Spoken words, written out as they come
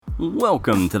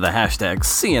Welcome to the hashtag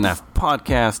CNF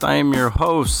podcast. I am your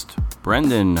host,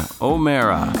 Brendan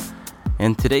O'Mara,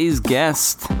 and today's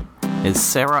guest is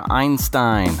Sarah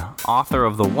Einstein, author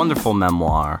of the wonderful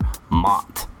memoir,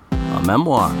 Mott, a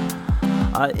memoir.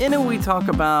 In it, we talk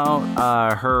about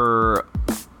her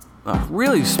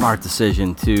really smart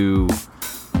decision to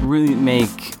really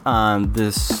make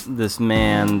this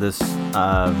man, this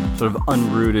sort of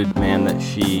unrooted man that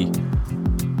she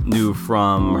knew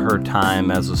from her time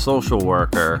as a social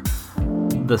worker,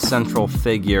 the central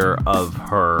figure of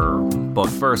her book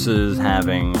versus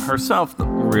having herself the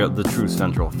true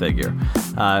central figure.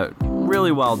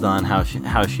 Really well done how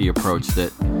she approached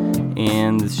it,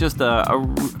 and it's just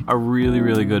a really,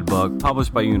 really good book,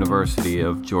 published by University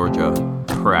of Georgia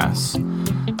Press.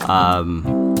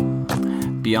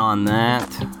 Beyond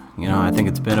that, I think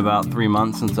it's been about 3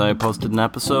 months since I posted an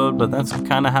episode, but that's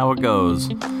kind of how it goes.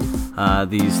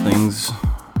 These things,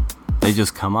 they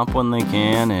just come up when they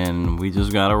can, and we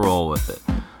just gotta roll with it.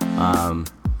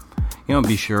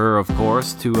 Be sure, of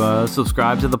course, to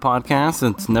subscribe to the podcast.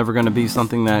 It's never going to be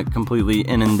something that completely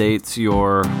inundates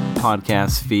your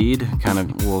podcast feed. Kind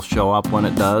of will show up when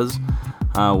it does,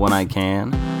 when I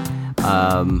can.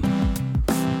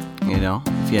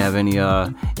 If you have any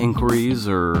inquiries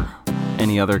or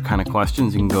any other kind of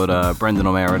questions, you can go to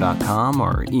brendanomara.com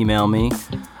or email me,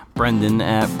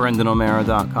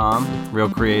 brendan@brendanomara.com. Real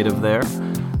creative there.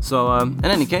 So, in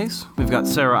any case, we've got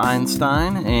Sarah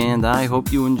Einstein, and I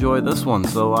hope you enjoy this one.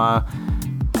 So,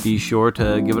 be sure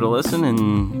to give it a listen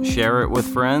and share it with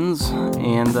friends,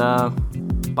 and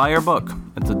buy her book.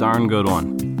 It's a darn good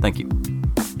one. Thank you.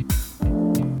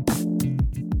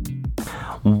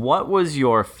 What was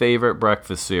your favorite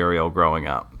breakfast cereal growing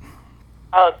up?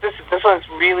 Oh, this one's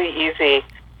really easy.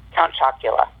 Count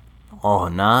Chocula. Oh,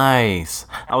 nice.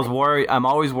 I'm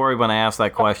always worried when I ask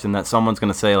that question that someone's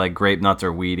going to say like Grape Nuts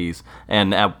or Wheaties,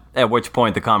 and at which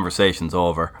point the conversation's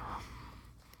over.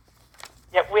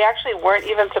 Yeah, we actually weren't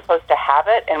even supposed to have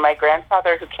it, and my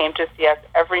grandfather, who came to see us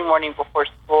every morning before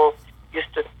school,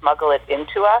 used to smuggle it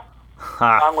into us,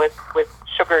 along with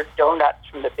sugar donuts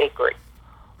from the bakery.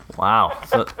 Wow.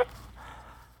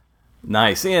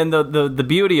 Nice. And the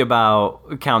beauty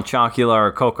about Count Chocula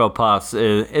or Cocoa Puffs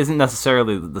isn't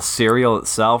necessarily the cereal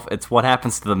itself, it's what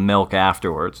happens to the milk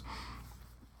afterwards.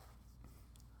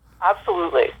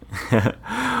 Absolutely.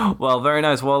 Well, very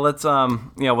nice. Well, let's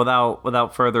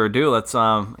without further ado, let's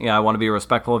I want to be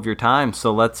respectful of your time.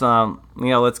 So let's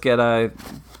get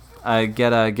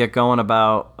going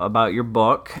about your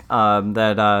book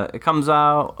that it comes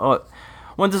out.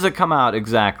 When does it come out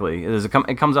exactly?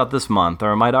 It comes out this month,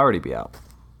 or it might already be out?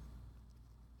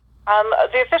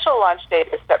 The official launch date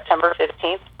is September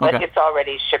 15th, but It's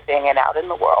already shipping and out in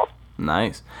the world.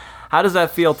 Nice. How does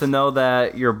that feel to know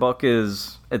that your book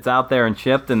it's out there and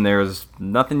shipped, and there's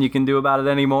nothing you can do about it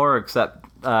anymore except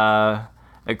try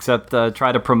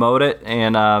to promote it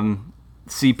and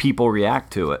see people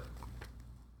react to it?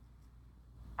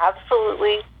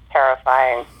 Absolutely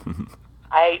terrifying.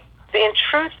 In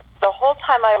truth, the whole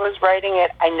time I was writing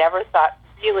it, I never thought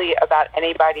really about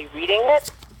anybody reading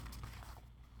it.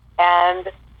 And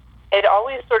it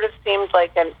always sort of seemed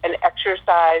like an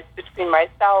exercise between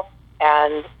myself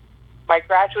and my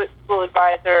graduate school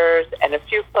advisors and a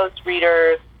few close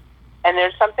readers. And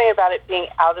there's something about it being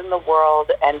out in the world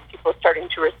and people starting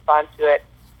to respond to it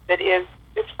that is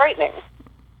frightening.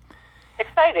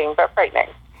 Exciting, but frightening.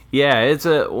 Yeah,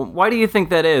 why do you think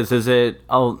that is? Is it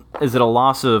a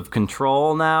loss of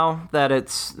control now that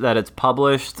it's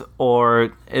published,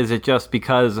 or is it just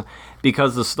because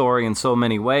the story in so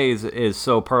many ways is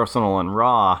so personal and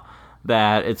raw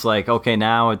that it's like, okay,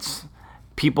 now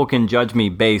people can judge me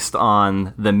based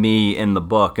on the me in the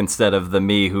book instead of the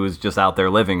me who's just out there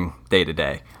living day to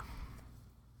day?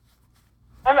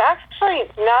 I'm actually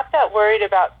not that worried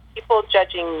about people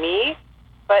judging me.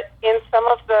 But in some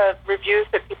of the reviews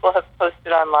that people have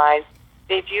posted online,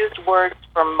 they've used words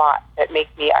for Mott that make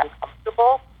me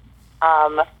uncomfortable.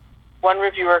 One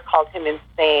reviewer called him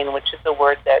insane, which is a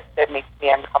word that makes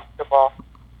me uncomfortable.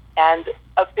 And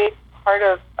a big part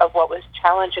of what was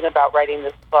challenging about writing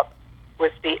this book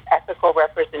was the ethical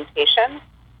representation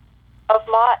of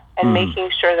Mott and making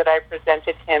sure that I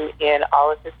presented him in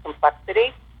all of his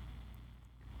complexity.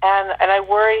 And I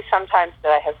worry sometimes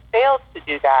that I have failed to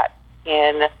do that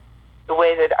in the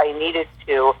way that I needed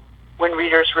to when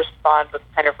readers respond with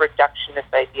kind of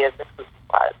reductionist ideas of who he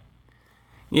was.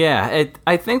 Yeah,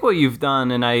 I think what you've done,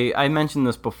 and I mentioned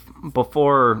this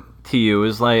before to you,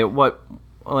 is I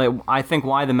think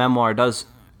why the memoir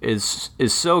is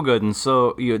so good and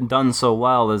so you've done so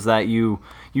well is that you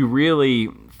really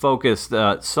focused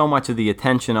so much of the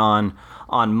attention on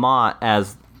on Mott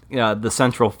as the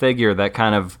central figure that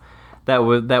kind of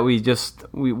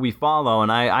we follow.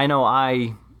 And I know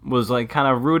I was like kind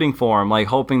of rooting for him, like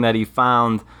hoping that he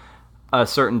found a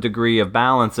certain degree of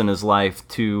balance in his life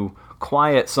to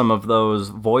quiet some of those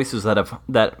voices that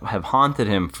have haunted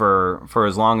him for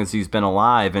as long as he's been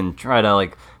alive, and try to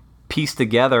like piece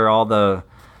together all the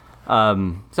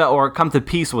or come to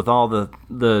peace with all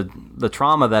the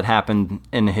trauma that happened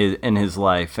in his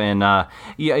life. And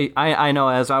I know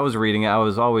as I was reading it, I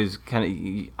was always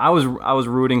I was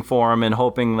rooting for him and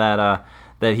hoping that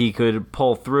he could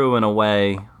pull through in a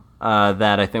way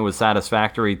that I think was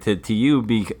satisfactory to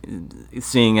you,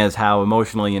 seeing as how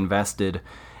emotionally invested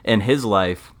in his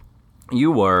life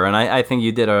you were. And I think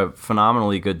you did a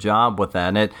phenomenally good job with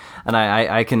that. And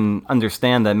I can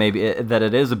understand that maybe that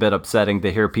it is a bit upsetting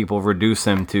to hear people reduce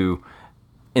him to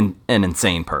an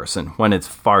insane person when it's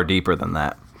far deeper than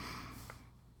that.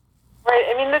 Right.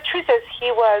 I mean, the truth is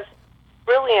he was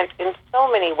brilliant in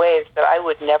so many ways that I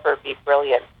would never be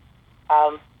brilliant.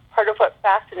 Part of what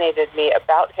fascinated me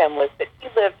about him was that he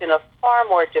lived in a far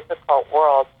more difficult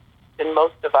world than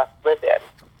most of us live in.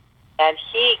 And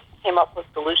he came up with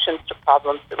solutions to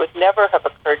problems that would never have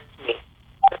occurred to me.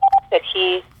 The fact that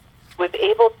he was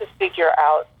able to figure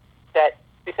out that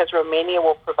because Romania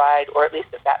will provide, or at least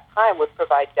at that time would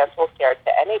provide, dental care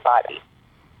to anybody,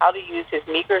 how to use his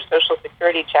meager Social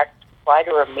Security check to fly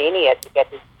to Romania to get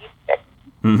his teeth fixed.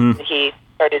 Mm-hmm.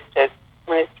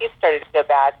 When his teeth started to go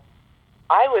bad,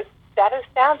 that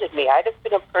astounded me. I'd have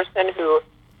been a person who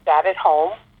sat at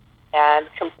home and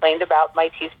complained about my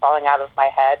teeth falling out of my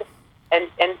head and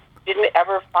didn't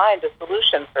ever find a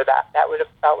solution for that. That would have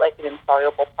felt like an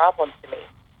insoluble problem to me.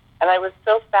 And I was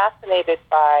so fascinated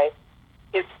by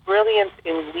his brilliance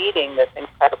in leading this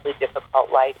incredibly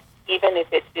difficult life, even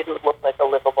if it didn't look like a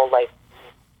livable life to me.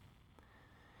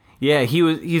 Yeah,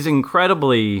 he's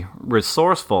incredibly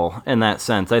resourceful in that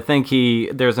sense. I think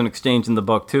there's an exchange in the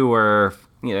book too where,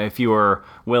 if you were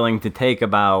willing to take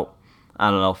about,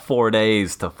 4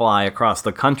 days to fly across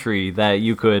the country, that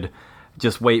you could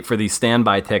just wait for these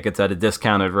standby tickets at a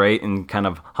discounted rate and kind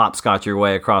of hopscotch your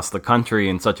way across the country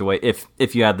in such a way,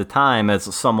 if you had the time, as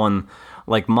someone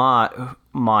like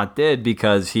Mott did,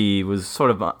 because he was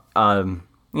sort of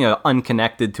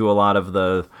unconnected to a lot of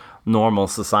the normal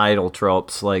societal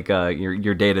tropes, like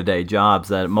your day-to-day jobs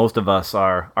that most of us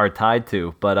are tied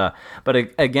to. But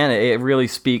again, it really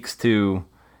speaks to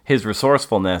his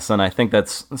resourcefulness, and I think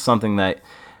that's something that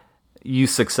you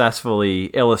successfully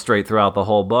illustrate throughout the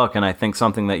whole book, and I think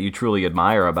something that you truly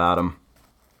admire about him.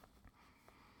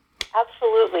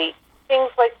 Absolutely.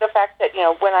 Things like the fact that,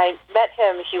 when I met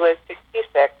him, he was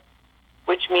 66,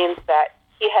 which means that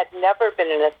he had never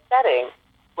been in a setting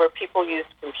where people used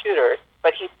computers,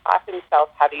 but he taught himself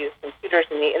how to use computers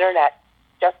and the internet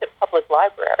just at public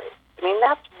libraries. I mean,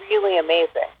 that's really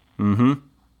amazing. Mm-hmm.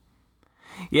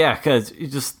 Yeah, because you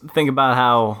just think about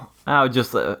how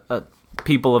just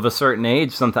people of a certain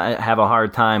age sometimes have a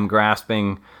hard time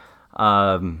grasping,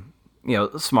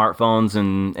 smartphones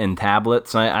and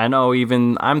tablets. I know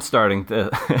even I'm starting to.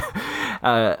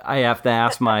 I have to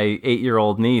ask my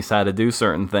 8-year-old niece how to do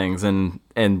certain things, and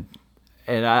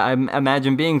I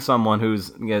imagine being someone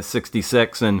who's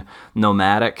 66 and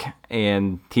nomadic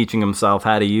and teaching himself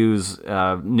how to use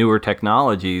newer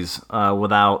technologies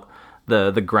without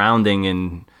the grounding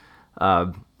in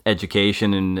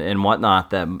education and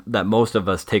whatnot that most of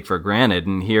us take for granted.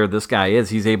 And here this guy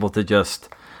he's able to just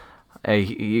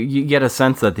you get a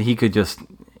sense that he could just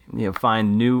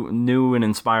find new and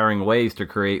inspiring ways to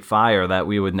create fire that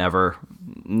we would never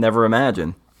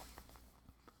imagine.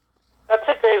 That's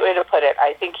a great way to put it.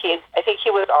 I think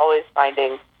he was always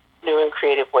finding new and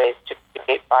creative ways to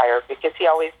create fire, because he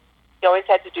always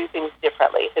had to do things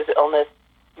differently. His illness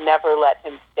never let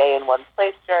him stay in one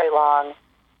place very long,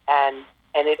 and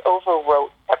it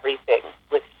overwrote everything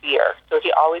with fear. So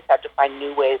he always had to find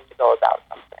new ways to go about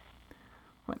something.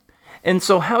 And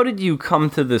so how did you come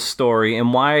to this story,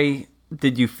 and why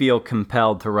did you feel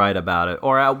compelled to write about it?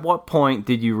 Or at what point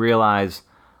did you realize,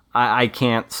 I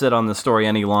can't sit on the story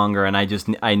any longer, and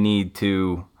I need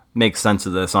to make sense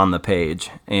of this on the page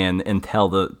and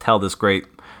tell this great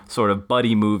sort of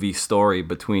buddy movie story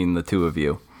between the two of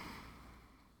you?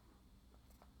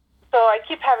 So I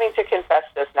keep having to confess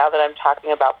this now that I'm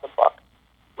talking about the book,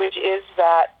 which is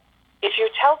that if you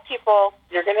tell people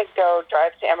you're going to go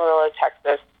drive to Amarillo,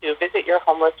 Texas to visit your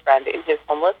homeless friend in his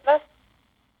homelessness,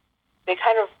 they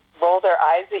kind of roll their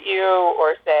eyes at you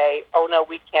or say, oh no,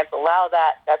 we can't allow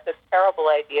that. That's a terrible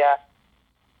idea.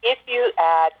 If you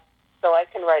add, so I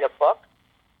can write a book,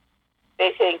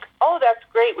 they think, oh, that's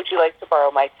great. Would you like to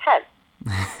borrow my tent?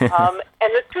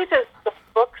 And the truth is, the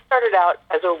started out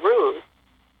as a ruse.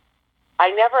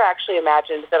 I never actually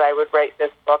imagined that I would write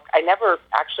this book. I never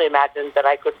actually imagined that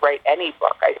I could write any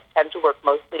book. I tend to work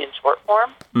mostly in short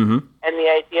form, and the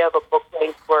idea of a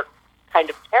book-length work kind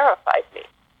of terrified me.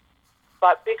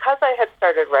 But because I had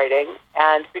started writing,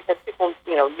 and because people,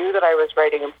 knew that I was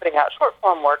writing and putting out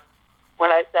short-form work, when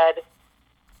I said,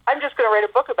 I'm just going to write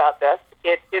a book about this,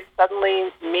 it suddenly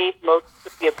made most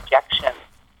of the objections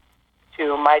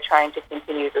to my trying to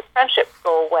continue this friendship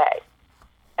go away.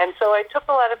 And so I took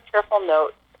a lot of careful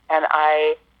notes, and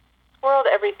I squirreled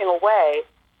everything away,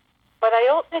 but I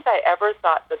don't think I ever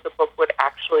thought that the book would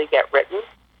actually get written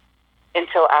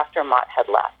until after Mott had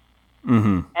left.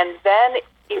 Mm-hmm. And then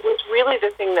it was really the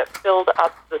thing that filled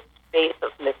up the space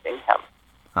of missing him.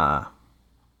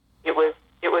 It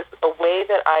was a way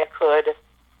that I could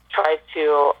try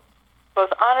to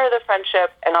both honor the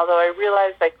friendship, and although I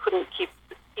realized I couldn't keep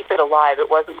it alive, it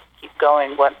wasn't to keep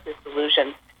going once his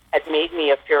delusion had made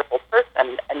me a fearful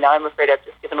person, and now I'm afraid I've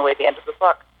just given away the end of the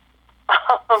book.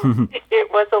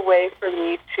 It was a way for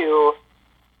me to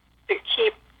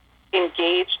keep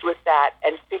engaged with that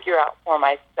and figure out for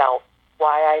myself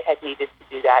why I had needed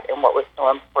to do that and what was so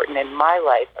important in my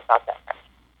life about that friendship.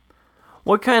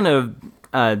 What kind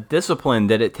of discipline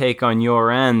did it take on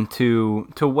your end to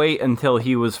wait until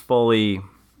he was fully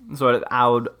sort of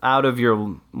out of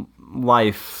your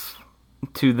life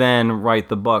to then write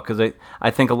the book? Because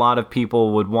I think a lot of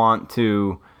people would want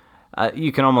to,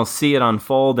 you can almost see it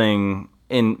unfolding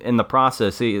in the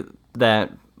process,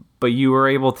 but you were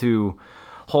able to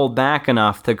hold back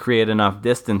enough to create enough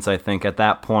distance, I think, at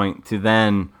that point to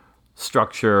then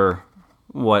structure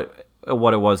what it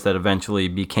was that eventually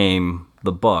became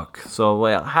the book. So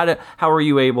how were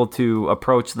you able to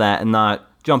approach that and not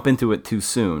jump into it too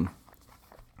soon?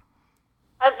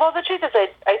 Well, the truth is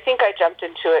I think I jumped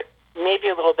into it maybe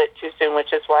a little bit too soon,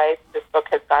 which is why this book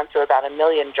has gone through about 1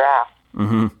 million drafts.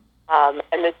 Mm-hmm.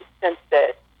 And the distance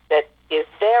that is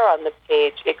there on the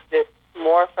page exists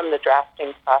more from the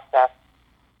drafting process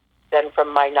than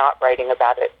from my not writing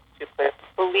about it too quick.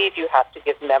 I believe you have to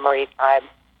give memory time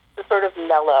to sort of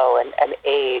mellow and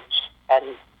age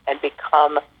and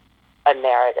become a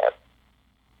narrative.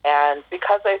 And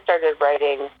because I started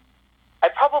writing, I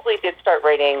probably did start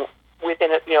writing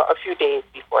within a few days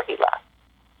before he left.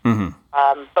 Mm-hmm.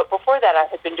 But before that, I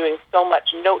had been doing so much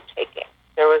note-taking.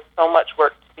 There was so much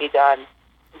work to be done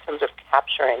in terms of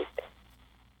capturing things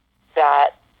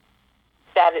that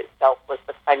itself was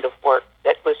the kind of work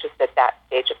that was just at that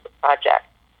stage of the project.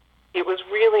 It was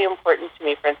really important to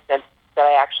me, for instance, that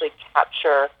I actually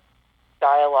capture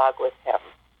dialogue with him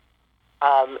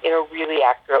in a really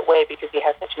accurate way because he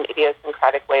has such an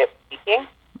idiosyncratic way of speaking.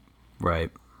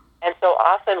 Right. And so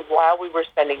often while we were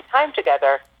spending time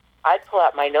together, I'd pull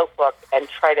out my notebook and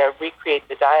try to recreate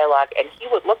the dialogue, and he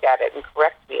would look at it and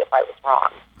correct me if I was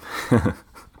wrong.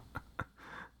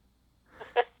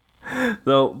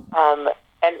 So,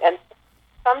 and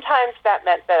sometimes that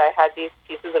meant that I had these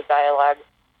pieces of dialogue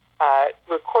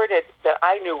recorded that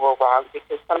I knew were wrong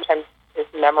because sometimes his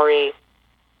memory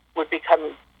would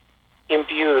become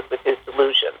imbued with his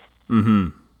delusion. Mm-hmm.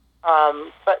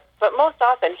 But most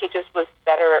often he just was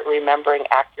better at remembering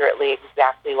accurately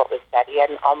exactly what was said. He had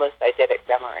an almost eidetic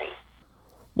memory.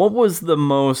 What was the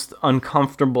most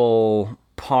uncomfortable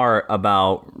part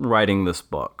about writing this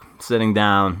book? Sitting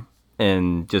down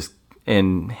and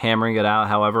hammering it out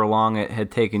however long it had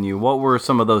taken you. What were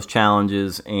some of those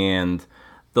challenges and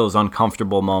those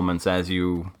uncomfortable moments as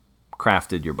you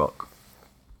crafted your book?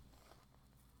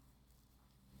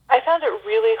 I found it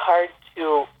really hard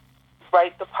to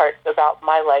write the parts about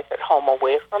my life at home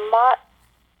away from Mott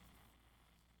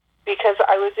because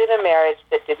I was in a marriage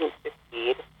that didn't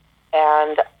succeed,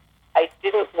 and I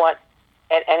didn't want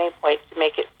at any point to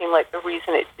make it seem like the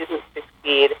reason it didn't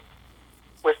succeed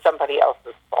was somebody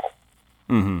else's fault.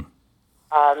 Mm-hmm.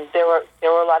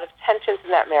 There were a lot of tensions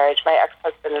in that marriage. My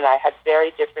ex-husband and I had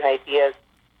very different ideas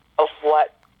of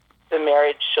what the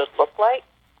marriage should look like,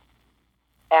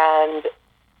 and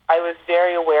I was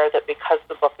very aware that because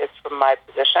the book is from my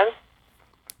position,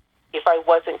 if I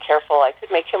wasn't careful, I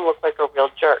could make him look like a real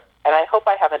jerk. And I hope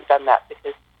I haven't done that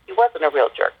because he wasn't a real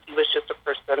jerk. He was just a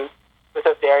person with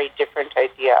a very different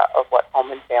idea of what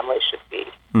home and family should be.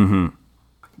 Mm-hmm.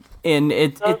 And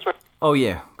oh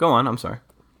yeah, go on. I'm sorry.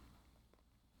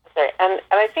 Sorry, and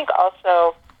I think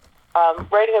also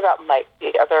writing about Mike,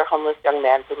 the other homeless young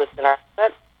man who lives in our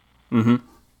apartment, mm-hmm.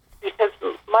 because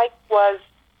Mike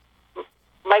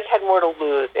had more to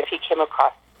lose if he came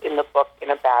across in the book in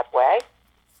a bad way.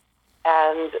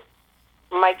 And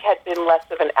Mike had been less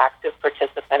of an active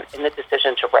participant in the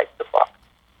decision to write the book.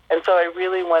 And so I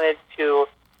really wanted to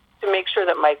to make sure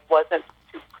that Mike wasn't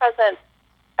too present,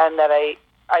 and that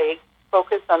I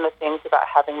focused on the things about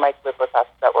having Mike live with us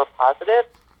that were positive,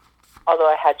 although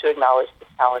I had to acknowledge the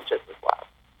challenges as well.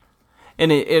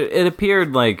 And it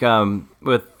appeared like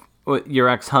with your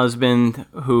ex-husband,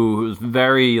 who's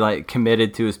very like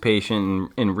committed to his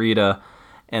patient in Rita,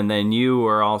 and then you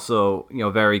were also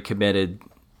very committed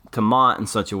to Mott in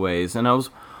such a ways. And I was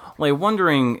like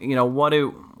wondering what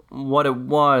it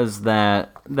was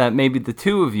that maybe the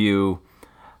two of you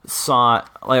sought,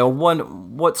 like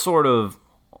what sort of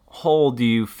hole do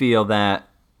you feel that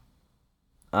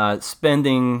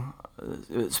spending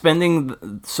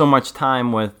so much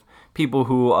time with people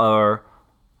who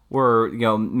were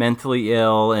mentally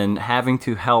ill and having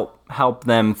to help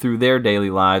them through their daily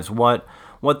lives, what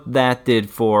that did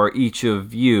for each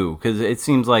of you? Because it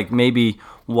seems like maybe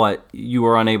what you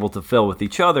were unable to fill with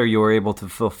each other, you were able to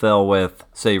fulfill with,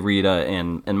 say, Rita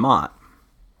and Mott.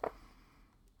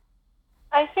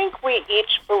 I think we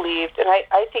each believed, and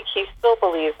I think he still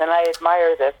believes, and I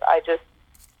admire this.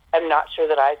 I'm not sure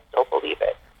that I still believe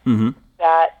it. Mm-hmm.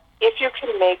 That if you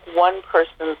can make one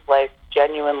person's life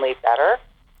genuinely better,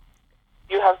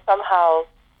 you have somehow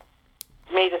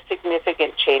made a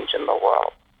significant change in the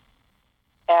world.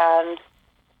 And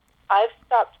I've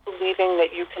stopped believing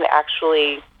that you can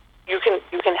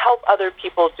help other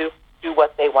people do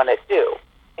what they want to do.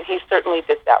 And he certainly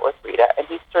did that with Rita, and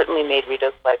he certainly made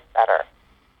Rita's life better.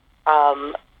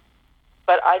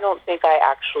 But I don't think I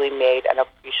actually made an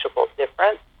appreciable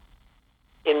difference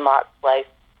in Mott's life.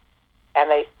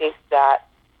 And I think that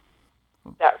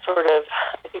sort of,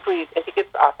 I think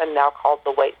it's often now called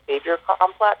the white savior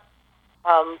complex.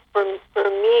 For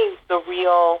me,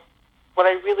 what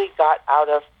I really got out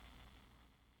of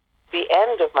the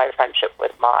end of my friendship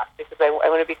with Mott, because I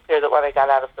want to be clear that what I got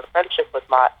out of the friendship with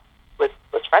Mott was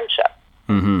friendship,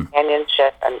 mm-hmm.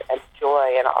 companionship, and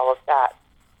joy, and all of that.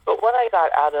 But what I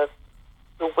got out of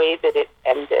the way that it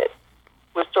ended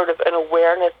was sort of an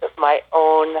awareness of my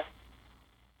own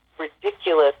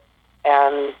ridiculous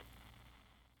and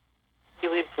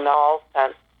really banal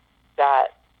sense that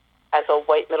as a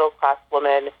white middle-class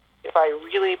woman, if I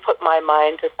really put my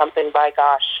mind to something, by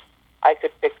gosh, I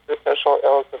could fix the social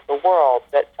ills of the world,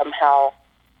 that somehow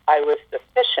I was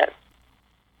sufficient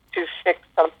to fix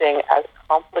something as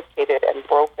complicated and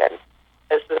broken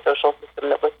as the social system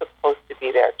that was supposed to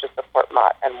be there to support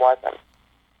Mott and wasn't.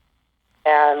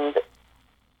 And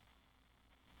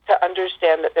to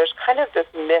understand that there's kind of this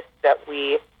myth that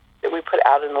we put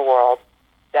out in the world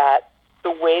that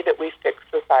the way that we fix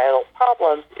societal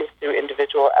problems is through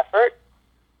individual effort.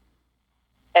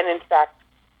 And in fact,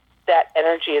 that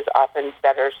energy is often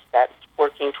better spent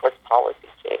working towards policy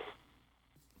change.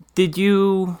 Did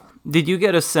you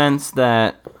get a sense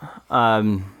that,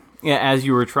 as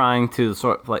you were trying to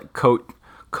sort of like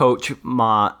coach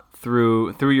Mott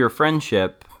through your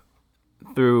friendship,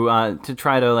 to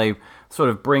try to like sort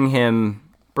of bring him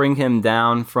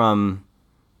down from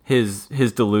his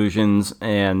delusions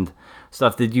and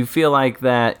stuff? Did you feel like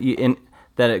that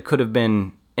it could have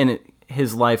been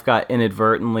his life got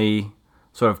inadvertently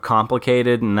sort of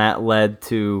complicated, and that led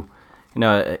to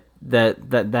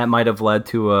that might have led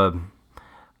to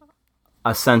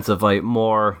a sense of like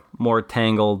more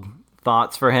tangled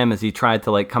thoughts for him as he tried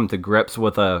to like come to grips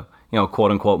with a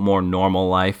quote unquote more normal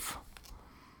life?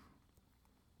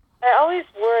 I always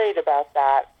worried about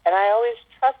that, and I always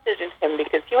trusted in him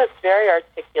because he was very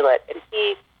articulate, and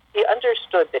he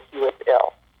understood that he was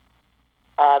ill.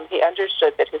 He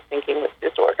understood that his thinking was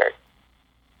disordered.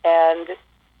 And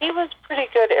he was pretty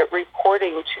good at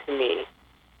reporting to me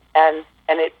and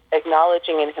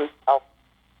acknowledging in himself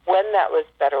when that was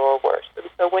better or worse. And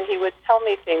so when he would tell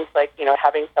me things like,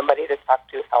 having somebody to talk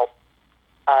to helps,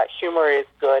 humor is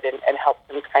good and helps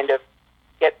him kind of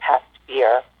get past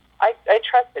fear, I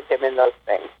trusted him in those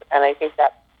things. And I think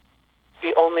that's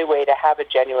the only way to have a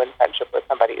genuine friendship with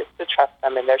somebody is to trust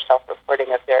them in their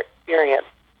self-reporting of their experience.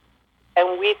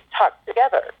 And we talked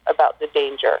together about the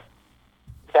danger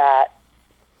that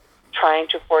trying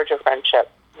to forge a friendship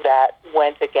that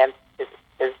went against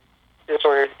his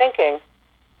disordered thinking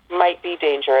might be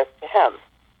dangerous to him.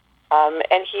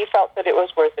 And he felt that it was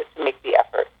worth it to make the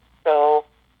effort. So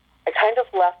I kind of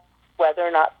left whether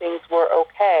or not things were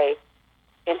okay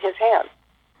in his hands.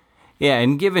 Yeah,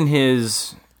 and given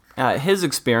his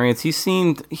experience, he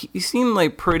seemed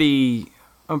like pretty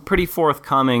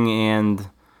forthcoming, and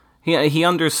he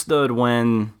understood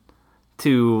when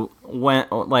to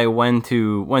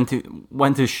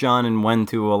shun and when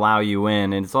to allow you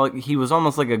in, and it's like he was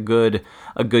almost like a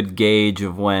good gauge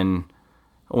of when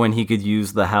he could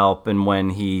use the help and when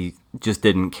he just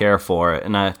didn't care for it.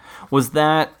 And was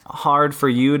that hard for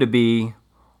you to be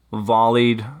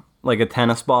volleyed like a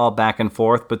tennis ball back and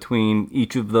forth between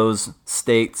each of those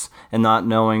states and not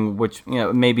knowing which,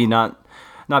 maybe not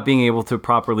being able to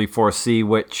properly foresee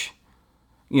which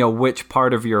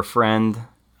part of your friend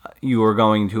you were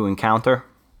going to encounter?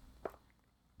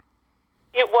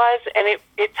 It was, and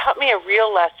it taught me a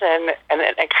real lesson, and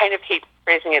I kind of hate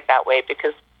phrasing it that way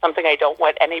because something I don't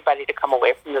want anybody to come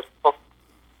away from this book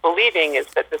believing is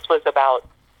that this was about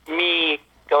me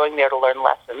going there to learn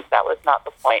lessons. That was not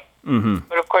the point. Mm-hmm.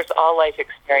 But of course, all life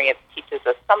experience teaches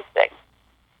us something.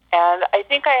 And I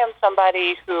think I am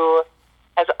somebody who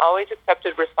has always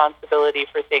accepted responsibility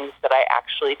for things that I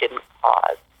actually didn't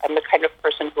cause. I'm the kind of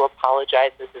person who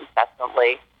apologizes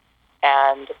incessantly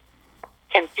and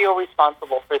can feel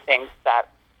responsible for things that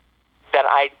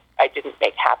I didn't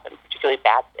make happen, particularly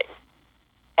bad things.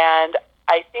 And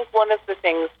I think one of the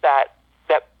things that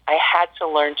I had to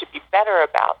learn to be better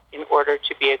about in order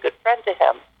to be a good friend to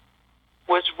him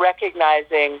was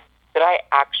recognizing that I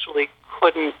actually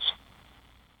couldn't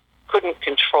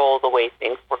control the way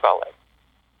things were going.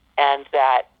 And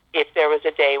that if there was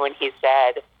a day when he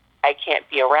said, I can't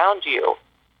be around you,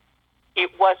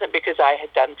 it wasn't because I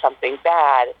had done something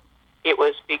bad. It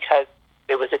was because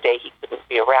there was a day he couldn't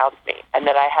be around me. And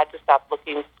that I had to stop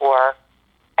looking for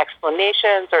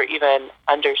explanations or even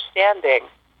understanding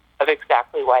of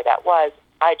exactly why that was.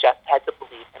 I just had to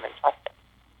believe him and trust him.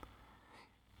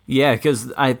 Yeah,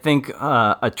 because I think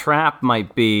a trap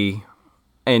might be,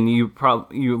 and you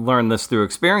learned this through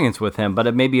experience with him,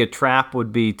 but maybe a trap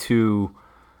would be to,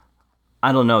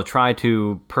 I don't know, try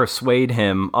to persuade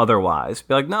him otherwise.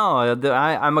 Be like, no,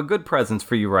 I'm a good presence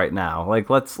for you right now. Like,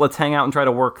 let's hang out and try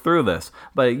to work through this.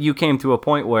 But you came to a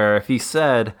point where if he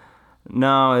said,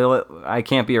 no, I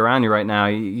can't be around you right now,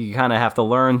 you kind of have to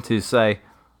learn to say,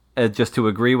 just to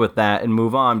agree with that and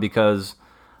move on, because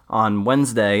on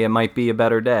Wednesday it might be a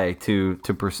better day to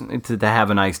have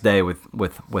a nice day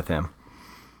with him.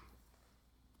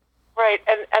 Right,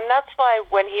 and that's why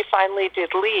when he finally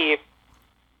did leave,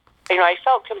 I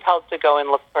felt compelled to go and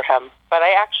look for him, but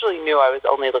I actually knew I was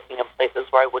only looking in places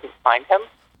where I wouldn't find him.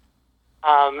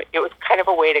 It was kind of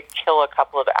a way to kill a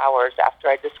couple of hours after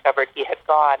I discovered he had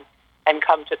gone and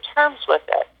come to terms with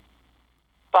it.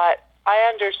 But I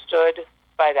understood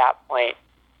by that point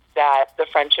that the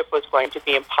friendship was going to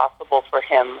be impossible for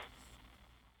him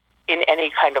in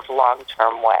any kind of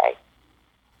long-term way.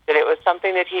 That it was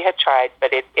something that he had tried,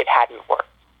 but it hadn't worked.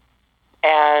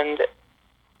 And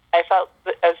I felt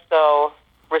as though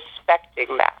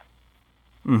respecting that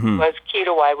mm-hmm. was key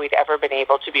to why we'd ever been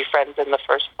able to be friends in the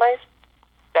first place.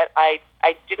 That I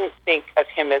didn't think of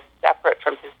him as separate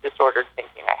from his disordered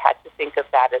thinking. I had to think of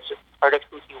that as just part of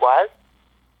who he was,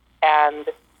 and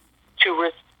to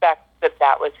respect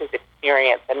that was his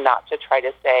experience, and not to try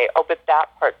to say, oh, but that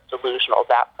part's delusional,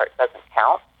 that part doesn't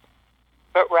count,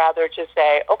 but rather to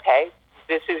say, okay,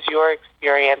 this is your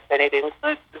experience, and it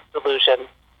includes this delusion,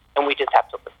 and we just have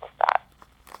to live with that.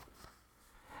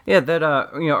 Yeah, that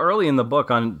early in the book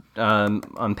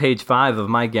on page 5 of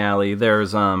my galley,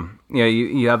 there's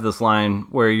you have this line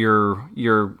where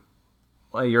you're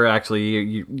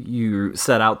actually you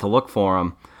set out to look for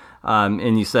him,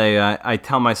 and you say, I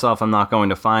tell myself I'm not going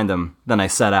to find him, then I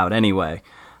set out anyway.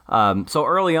 So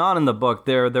early on in the book,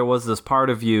 there was this part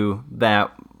of you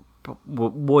that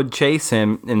would chase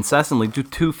him incessantly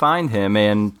to find him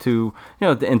and to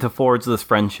forge this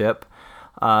friendship.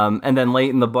 And then late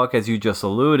in the book, as you just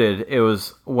alluded, it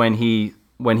was when he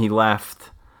left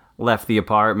the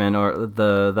apartment or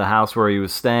the house where he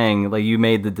was staying. Like, you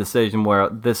made the decision where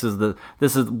this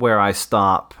is where I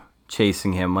stop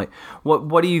chasing him. Like,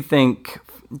 what do you think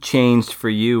changed for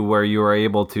you where you were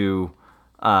able to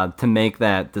make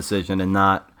that decision and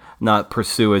not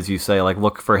pursue, as you say, like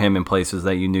look for him in places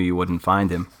that you knew you wouldn't find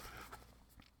him?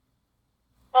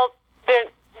 Well,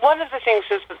 one of the things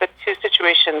is that the two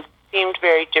situations seemed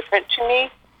very different to me,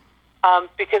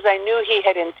 because I knew he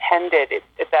had intended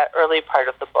at that early part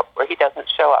of the book where he doesn't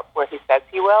show up where he says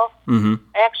he will. Mm-hmm.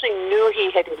 I actually knew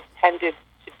he had intended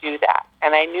to do that,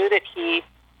 and I knew that he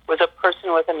was a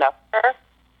person with enough nerve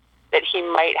that he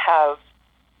might have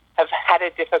had a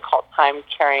difficult time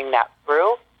carrying that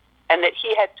through, and that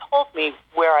he had told me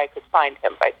where I could find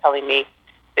him by telling me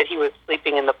that he was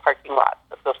sleeping in the parking lot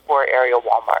of the 4 area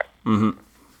Walmart. Mm-hmm.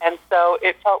 And so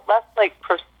it felt less like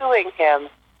pursuing him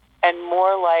and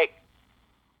more like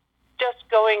just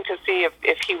going to see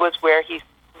if he was where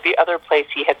the other place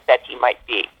he had said he might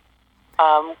be.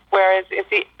 Whereas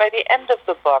by the end of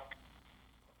the book,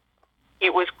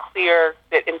 it was clear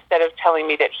that instead of telling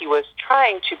me that he was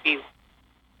trying to be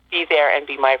there and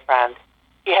be my friend,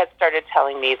 he had started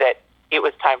telling me that it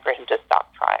was time for him to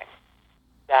stop trying,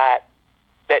 that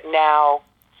now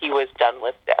he was done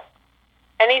with this.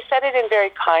 And he said it in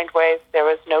very kind ways. There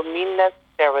was no meanness.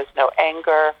 There was no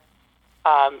anger.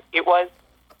 It was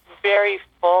very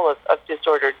full of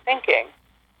disordered thinking,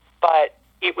 but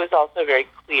it was also very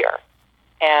clear.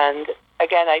 And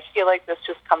again, I feel like this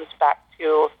just comes back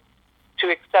to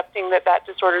accepting that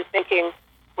disordered thinking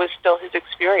was still his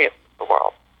experience of the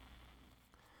world.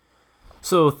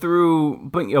 So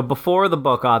before the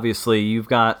book, obviously, you've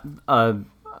got a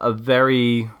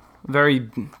very, very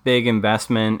big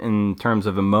investment in terms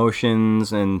of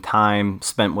emotions and time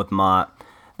spent with Mott.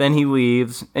 Then he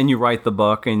leaves, and you write the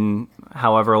book, and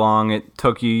however long it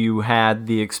took you, you had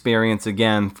the experience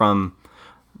again from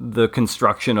the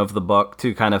construction of the book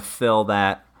to kind of fill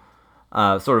that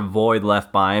sort of void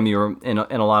left by him. You were, in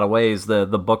a lot of ways, the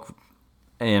book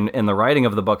and the writing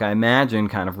of the book, I imagine,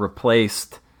 kind of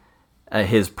replaced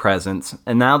his presence.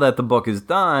 And now that the book is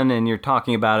done and you're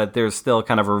talking about it, there's still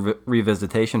kind of a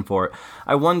revisitation for it.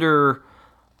 I wonder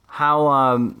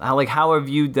how have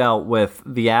you dealt with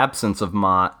the absence of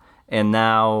Mott, and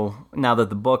now that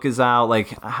the book is out,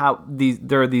 like how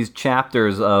there are these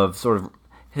chapters of sort of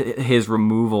his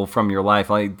removal from your life.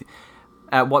 Like,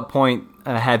 at what point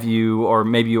have you, or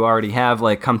maybe you already have,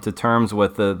 like, come to terms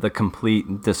with the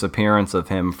complete disappearance of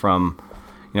him from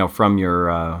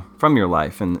your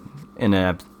life, and in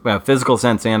a physical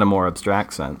sense and a more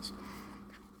abstract sense?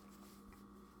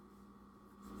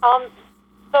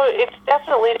 So it's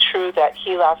definitely true that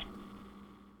he left,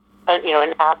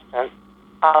 in absence.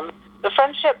 The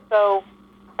friendship, though,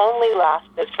 only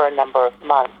lasted for a number of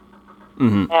months.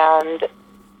 Mm-hmm. And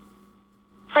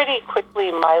pretty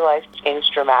quickly, my life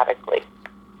changed dramatically.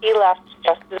 He left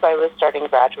just as I was starting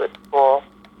graduate school.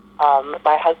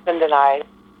 My husband and I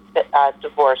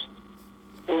divorced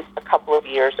a couple of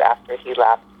years after he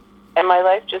left, and my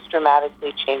life just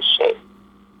dramatically changed shape.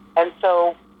 And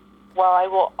so, while I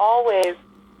will always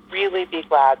really be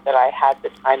glad that I had the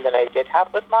time that I did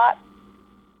have with Mott,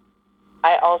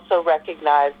 I also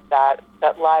recognize that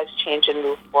lives change and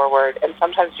move forward, and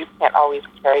sometimes you can't always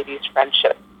carry these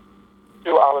friendships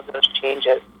through all of those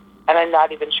changes. And I'm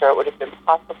not even sure it would have been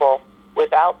possible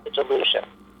without the delusion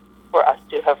for us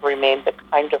to have remained the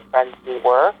kind of friends we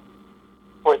were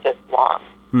for this long.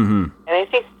 Mm-hmm. And I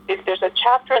think there's a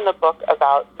chapter in the book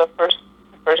about the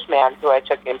first man who I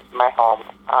took into my home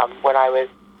when I was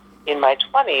in my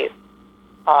 20s,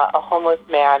 a homeless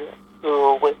man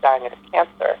who was dying of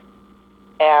cancer.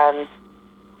 And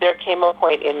there came a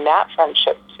point in that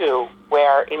friendship, too,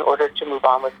 where in order to move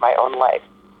on with my own life,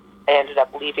 I ended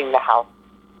up leaving the house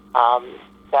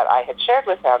that I had shared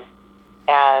with him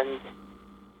and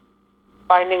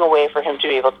finding a way for him to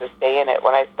be able to stay in it.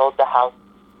 When I sold the house,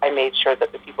 I made sure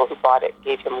that the people who bought it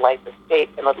gave him life estate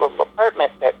in a little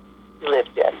apartment that he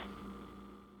lived in.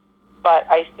 But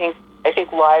I think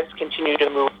lives continue to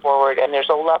move forward, and there's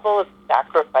a level of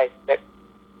sacrifice that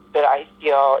I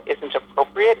feel isn't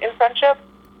appropriate in friendship,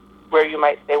 where you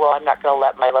might say, well, I'm not going to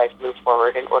let my life move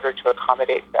forward in order to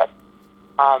accommodate this.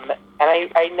 And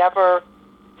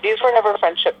these were never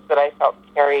friendships that I felt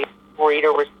carried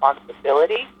greater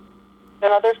responsibility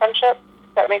than other friendships,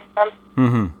 if that makes sense.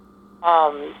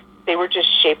 Mm-hmm. They were just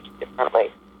shaped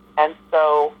differently. And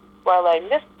so while I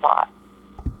miss Mott,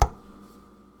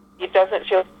 it doesn't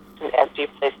feel an empty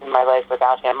place in my life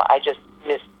without him. I just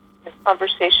miss his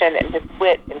conversation and his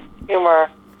wit and his humor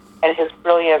and his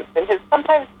brilliance and his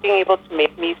sometimes being able to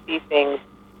make me see things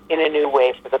in a new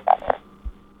way for the better.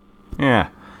 Yeah.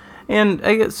 And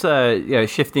I guess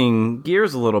shifting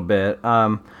gears a little bit,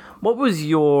 what was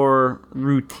your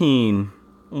routine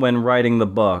when writing the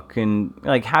book? And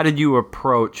like, how did you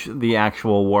approach the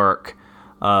actual work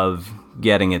of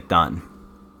getting it done?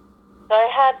 So I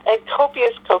had a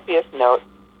copious notes,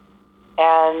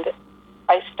 and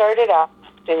I started out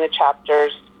in the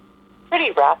chapters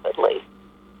pretty rapidly.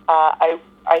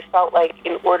 I felt like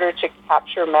in order to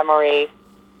capture memory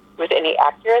with any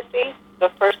accuracy, the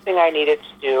first thing I needed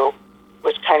to do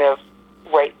was kind of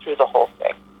write through the whole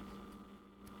thing.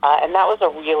 And that was a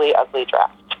really ugly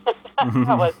draft.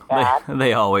 That was bad.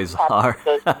 They always are.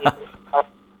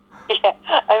 Yeah,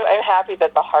 I'm happy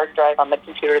that the hard drive on the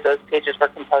computer those pages were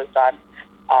composed on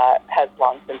has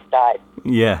long since died.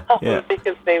 Yeah.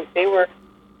 Because they were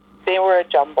a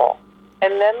jumble.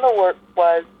 And then the work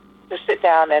was to sit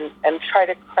down and try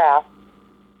to craft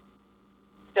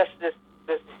just this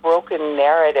broken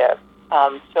narrative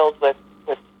filled with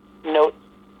notes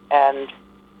and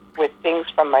with things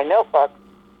from my notebook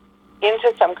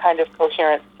into some kind of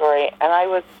coherent story. And I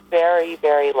was very,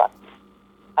 very lucky.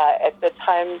 At the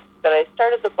time that I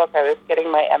started the book, I was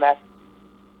getting my MS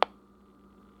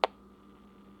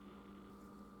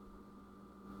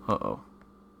Uh-oh.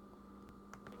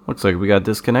 Looks like we got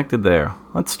disconnected there.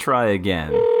 Let's try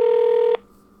again.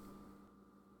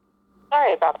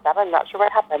 Sorry about that. I'm not sure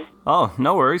what happened. Oh,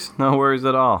 no worries. No worries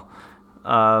at all.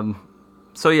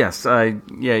 So yes,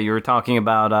 you were talking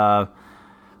about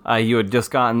you had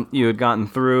gotten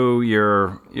through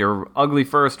your ugly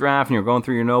first draft, and you were going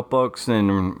through your notebooks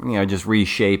and just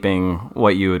reshaping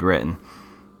what you had written.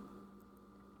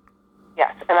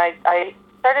 Yes, and I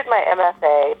started my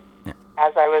MFA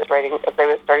as I was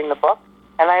starting the book,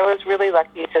 and I was really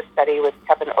lucky to study with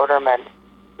Kevin Oderman,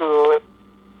 who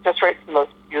just writes the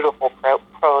most beautiful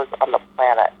prose on the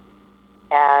planet.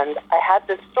 And I had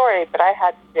this story, but I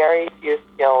had very few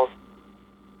skills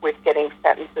with getting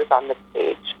sentences on the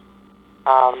page.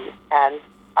 And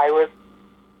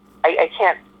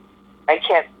I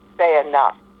can't say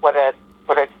enough what a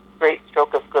great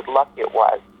stroke of good luck it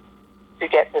was to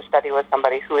get to study with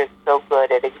somebody who is so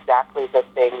good at exactly the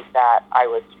things that I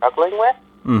was struggling with,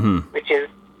 which is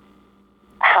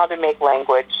how to make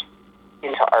language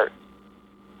into art.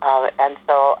 And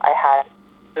so I had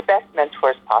the best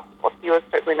mentors possible. He was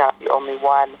certainly not the only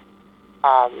one.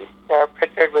 Sarah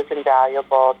Pritchard was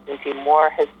invaluable. Cynthia Moore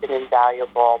has been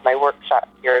invaluable. My workshop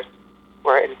peers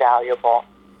were invaluable.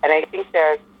 And I think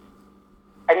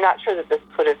I'm not sure that this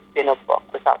could have been a book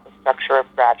without the structure of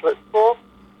graduate school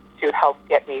to help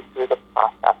get me through the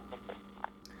process the first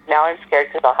time. Now I'm scared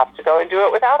because I'll have to go and do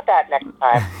it without that next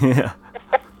time. Yeah.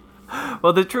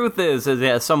 Well, the truth is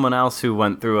as someone else who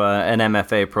went through an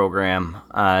MFA program,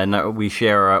 and we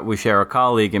share a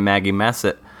colleague in Maggie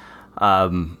Messett,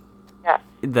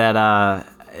 that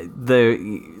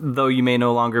though you may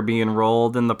no longer be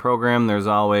enrolled in the program,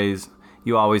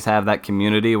 you always have that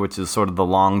community, which is sort of the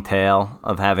long tail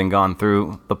of having gone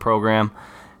through the program.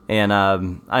 And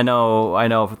I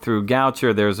know through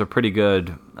Goucher, there's a pretty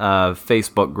good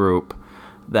Facebook group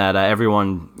that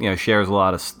everyone shares a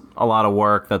lot of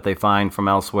work that they find from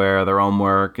elsewhere, their own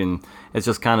work, and it's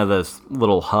just kind of this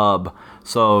little hub.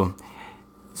 So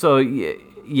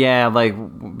yeah, like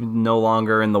no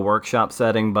longer in the workshop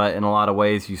setting, but in a lot of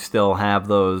ways you still have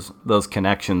those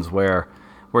connections where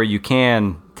you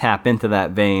can tap into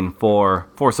that vein for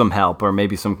some help or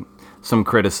maybe some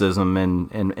criticism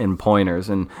and pointers.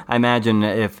 And I imagine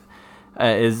if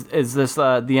is this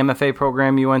the MFA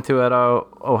program you went to at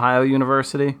Ohio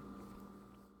University?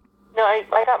 No,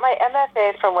 I got my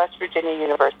MFA from West Virginia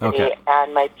University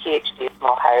and my PhD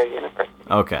from Ohio University.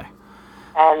 Okay.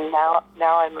 And now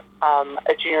I'm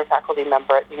a junior faculty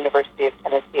member at the University of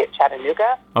Tennessee at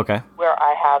Chattanooga. Okay. Where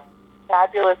I have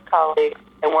fabulous colleagues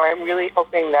and where I'm really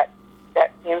hoping that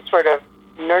same sort of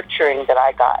nurturing that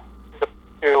I got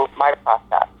through my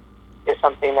process is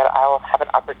something that I will have an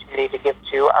opportunity to give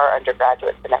to our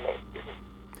undergraduates and MA students.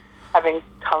 Having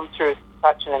come through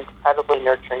such an incredibly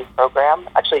nurturing program,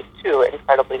 actually two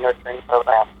incredibly nurturing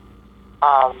programs,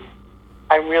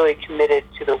 I'm really committed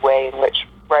to the way in which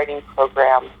writing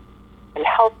programs can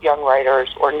help young writers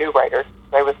or new writers,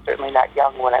 because I was certainly not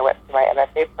young when I went through my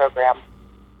MFA program,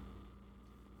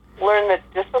 learn the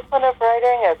discipline of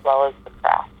writing as well as the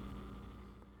craft.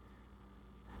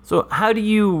 So how do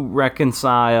you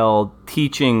reconcile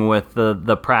teaching with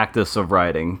the practice of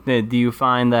writing? Do you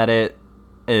find that it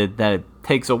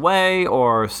takes away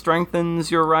or strengthens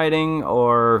your writing,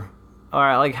 or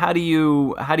like how do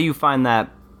you find that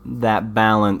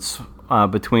balance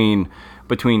between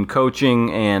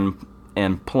coaching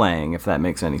and playing, if that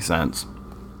makes any sense?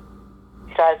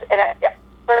 It does, and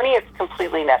for me, it's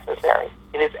completely necessary.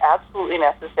 It is absolutely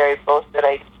necessary, both that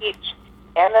I teach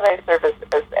and that I serve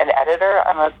as an editor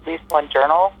on at least one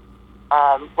journal.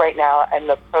 Right now, I'm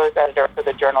the prose editor for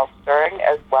the journal Stirring,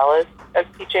 as well as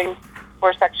teaching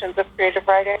 4 sections of creative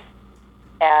writing.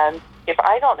 And if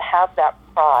I don't have that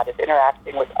prod of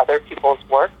interacting with other people's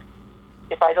work,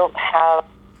 if I don't have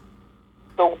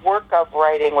the work of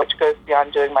writing, which goes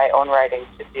beyond doing my own writing,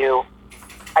 to do,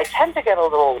 I tend to get a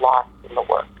little lost in the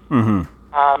work.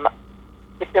 Mm-hmm.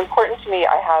 It's important to me.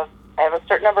 I have a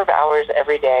certain number of hours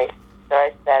every day that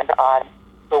I spend on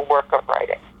the work of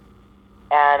writing.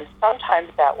 And sometimes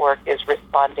that work is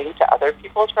responding to other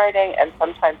people's writing, and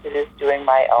sometimes it is doing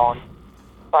my own.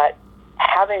 But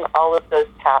having all of those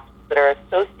tasks that are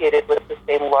associated with the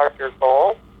same larger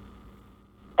goal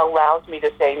allows me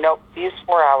to say, nope, these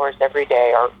 4 hours every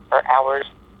day are hours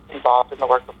involved in the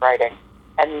work of writing,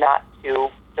 and not to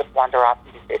just wander off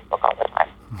and do Facebook all the time.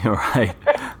 Right.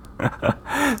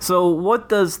 So what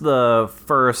does the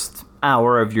first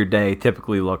hour of your day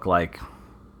typically look like?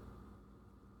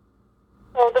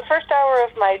 So the first hour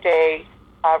of my day,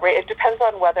 it depends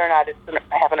on whether or not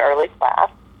I have an early class.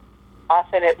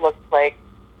 Often it looks like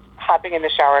hopping in the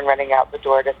shower and running out the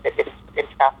door to fit into the in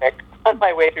traffic on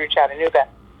my way through Chattanooga.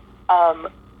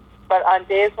 But on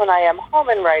days when I am home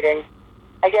and writing,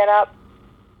 I get up,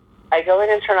 I go in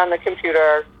and turn on the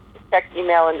computer, check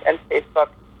email and Facebook,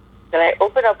 then I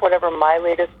open up whatever my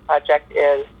latest project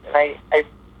is, and I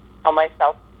tell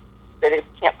myself that it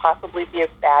can't possibly be as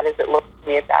bad as it looks to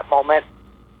me at that moment.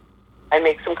 I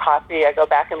make some coffee, I go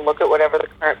back and look at whatever the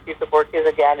current piece of work is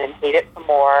again and hate it some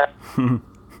more.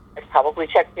 I probably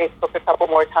check Facebook a couple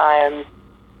more times.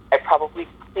 I probably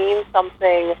clean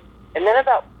something. And then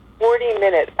about 40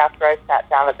 minutes after I sat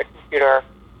down at the computer,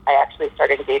 I actually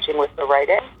start engaging with the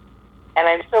writing. And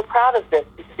I'm so proud of this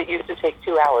because it used to take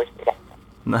 2 hours to get done.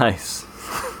 Nice.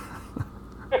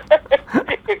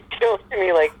 It feels to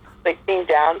me like being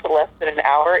down to less than an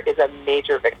hour is a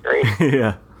major victory.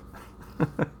 Yeah.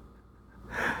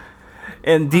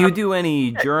 And do you do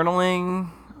any journaling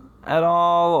at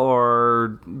all,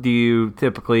 or do you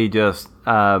typically just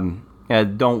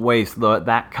don't waste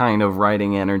that kind of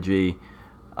writing energy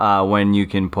when you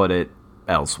can put it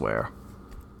elsewhere?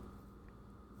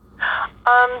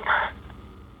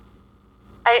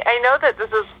 I know that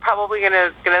this is probably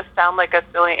gonna sound like a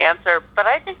silly answer, but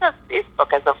I think of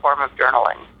Facebook as a form of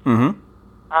journaling.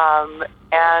 Mm-hmm.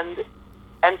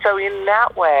 And so in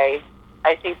that way,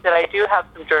 I think that I do have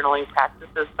some journaling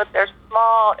practices, but they're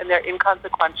small and they're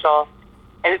inconsequential,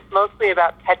 and it's mostly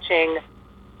about catching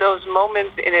those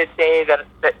moments in a day that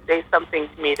say something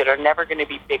to me that are never going to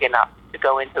be big enough to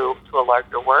go into a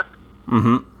larger work.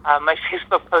 Mm-hmm. My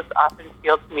Facebook posts often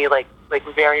feel to me like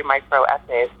very micro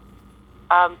essays.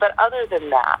 But other than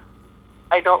that,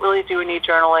 I don't really do any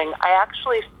journaling. I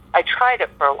tried it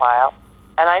for a while,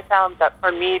 and I found that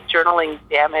for me, journaling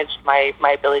damaged my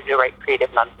ability to write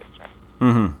creative nonfiction.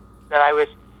 Mm-hmm. That I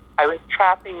was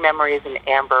trapping memories in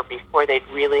amber before they'd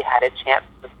really had a chance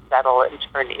to settle and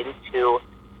turn into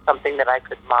something that I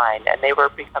could mine, and they were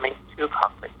becoming too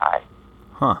concretized.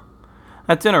 Huh.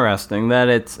 That's interesting. That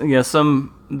it's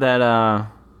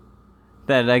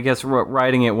that I guess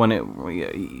writing it when it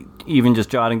even just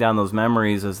jotting down those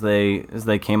memories as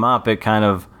they came up, it kind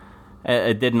of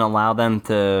it didn't allow them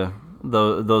to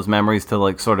those memories to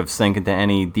like sort of sink into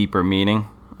any deeper meaning.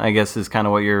 I guess is kind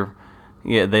of what you're.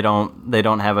 Yeah, they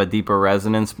don't have a deeper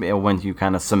resonance when you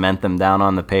kind of cement them down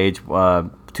on the page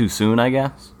too soon, I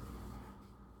guess.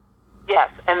 Yes,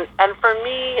 and for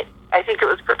me, I think it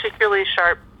was particularly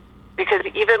sharp because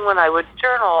even when I would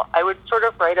journal, I would sort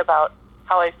of write about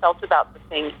how I felt about the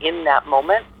thing in that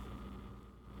moment,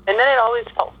 and then it always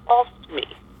felt false to me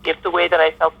if the way that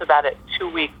I felt about it 2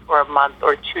 weeks or a month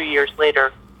or 2 years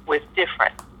later was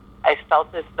different. I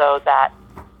felt as though that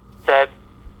the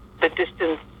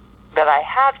distance that I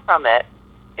had from it,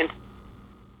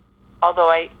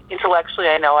 although intellectually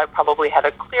I know I probably had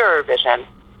a clearer vision,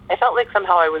 I felt like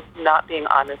somehow I was not being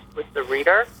honest with the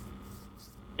reader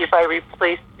if I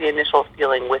replaced the initial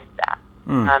feeling with that.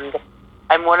 And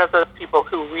I'm one of those people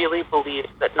who really believes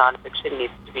that nonfiction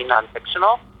needs to be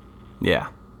nonfictional. Yeah.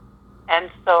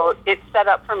 And so it set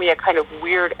up for me a kind of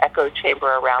weird echo chamber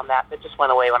around that just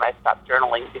went away when I stopped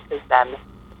journaling, because then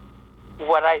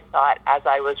what I thought as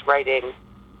I was writing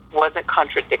wasn't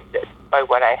contradicted by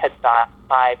what I had thought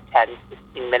 5, 10,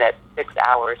 15 minutes, 6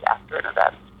 hours after an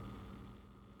event.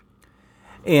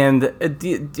 And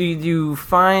do you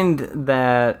find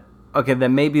that, okay, that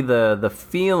maybe the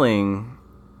feeling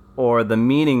or the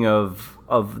meaning of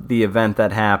the event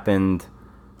that happened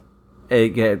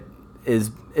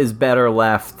is better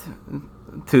left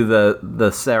to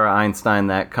the Sarah Einstein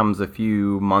that comes a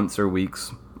few months or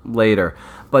weeks later?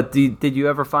 But did you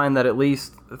ever find that at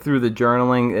least through the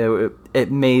journaling, it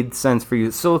made sense for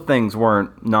you, so things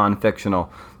weren't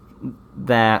non-fictional,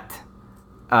 that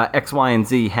X, Y, and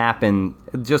Z happened,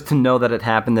 just to know that it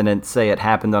happened and then say it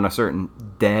happened on a certain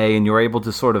day, and you were able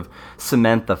to sort of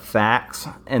cement the facts,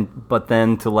 but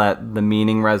then to let the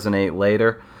meaning resonate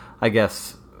later? I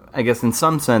guess in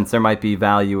some sense there might be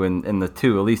value in the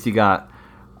two. At least you got,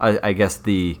 I guess,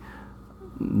 the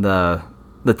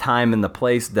time and the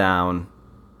place down,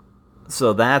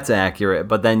 so that's accurate,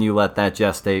 but then you let that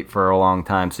gestate for a long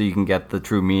time so you can get the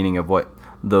true meaning of what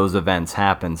those events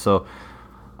happened. So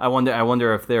I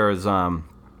wonder if there's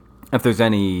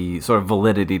any sort of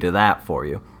validity to that for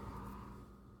you.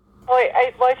 Well,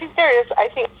 I think there is. I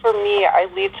think for me, I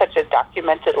lead such a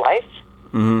documented life.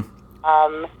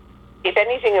 Mm-hmm. If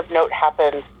anything of note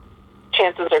happens,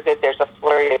 chances are good there's a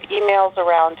flurry of emails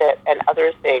around it and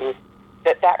other things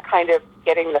that kind of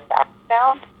getting the facts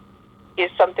down is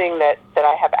something that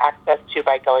I have access to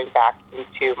by going back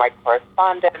into my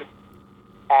correspondence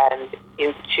and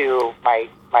into my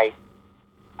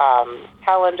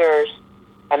calendars.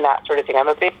 and that sort of thing. I'm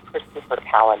a big person for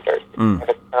calendars. I have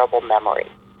a terrible memory.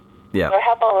 Yeah. So I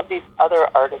have all of these other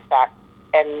artifacts,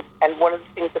 and one of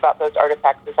the things about those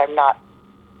artifacts is I'm not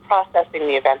processing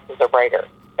the events as a writer.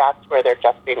 That's where they're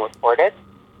just being recorded.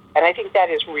 And I think that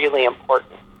is really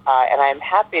important. And I'm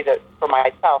happy that for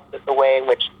myself that the way in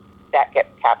which that gets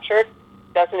captured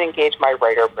doesn't engage my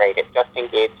writer brain. It just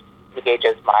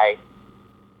engages my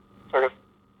sort of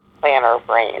planner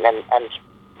brain and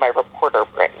my reporter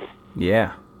brain.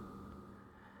 Yeah.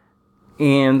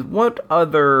 And what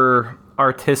other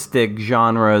artistic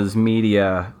genres,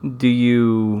 media, do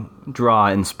you draw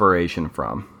inspiration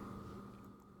from?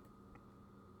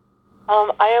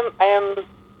 I am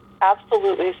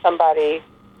absolutely somebody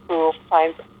who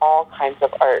finds all kinds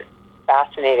of art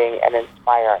fascinating and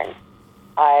inspiring.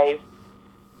 I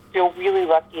feel really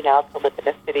lucky now to live in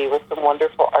a city with some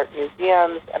wonderful art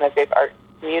museums and a big art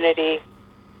community.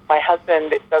 My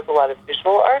husband does a lot of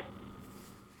visual art,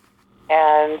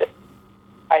 and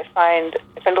I find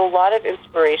a lot of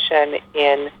inspiration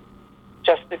in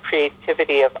just the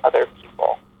creativity of other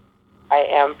people. I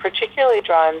am particularly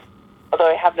drawn, although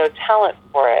I have no talent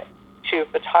for it, to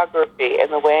photography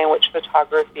and the way in which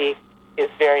photography is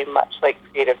very much like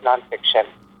creative nonfiction,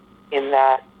 in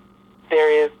that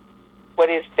what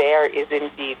is there is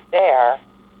indeed there,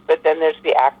 but then there's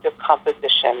the act of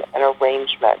composition and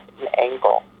arrangement and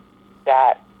angle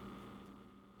that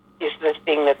is the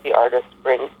thing that the artist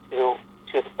brings to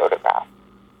the photograph.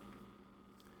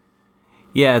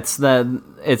 Yeah, it's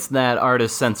that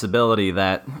artist's sensibility,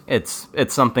 that it's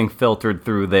something filtered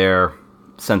through their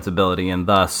sensibility, and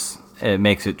thus it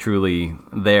makes it truly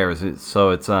theirs. So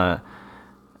it's I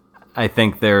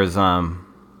think there's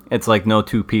it's like no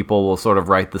two people will sort of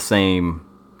write the same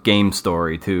game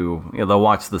story they'll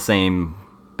watch the same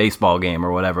baseball game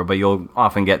or whatever, but you'll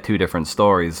often get two different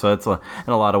stories. So it's in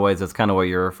a lot of ways that's kind of what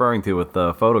you're referring to with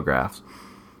the photographs.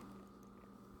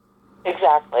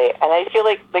 Exactly, and I feel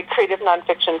like creative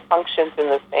nonfiction functions in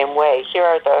the same way. Here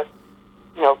are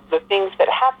the things that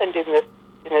happened in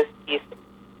this piece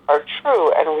are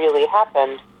true and really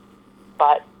happened,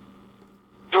 but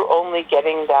you're only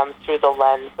getting them through the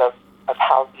lens of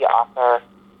how the author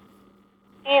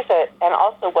sees it, and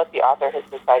also what the author has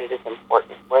decided is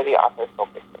important, where the author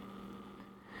focuses.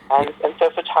 And so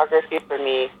photography for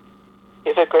me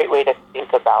is a great way to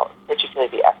think about, particularly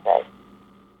the essay.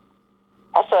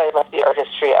 Also, I love the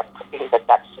artistry of cooking, but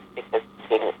that's just because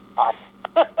cooking is fun.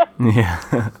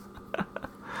 Yeah.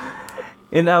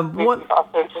 And what? We've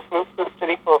also just moved to a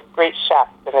city full of great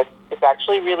chefs, and it's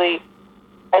actually really.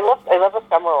 I love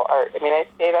ephemeral art. I mean, I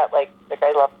say that like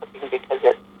I love cooking because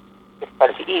it's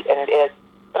fun to eat, and it is.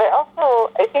 But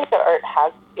I think that art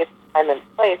has its time and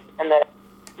place, and that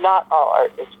not all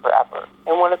art is forever.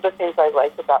 And one of the things I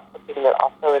like about cooking that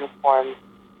also informs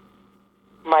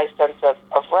my sense of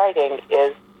writing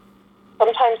is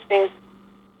sometimes things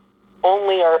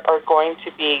only are going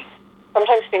to be,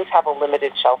 sometimes things have a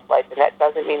limited shelf life, and that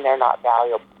doesn't mean they're not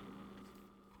valuable.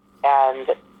 And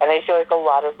I feel like a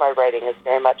lot of my writing is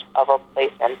very much of a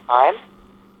place and time,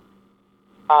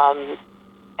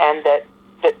 and that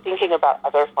thinking about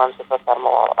other forms of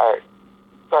ephemeral art,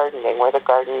 gardening, where the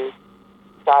garden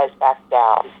dies back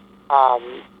down,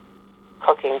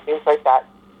 cooking, things like that,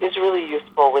 is really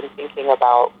useful when thinking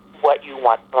about what you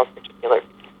want from a particular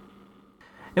piece.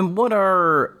 And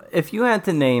if you had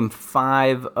to name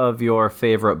 5 of your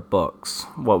favorite books,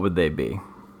 what would they be?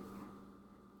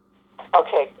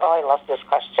 Okay, I love this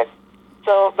question.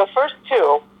 So the first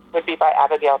 2 would be by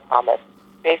Abigail Thomas,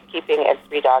 Safekeeping and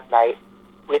Three Dog Night,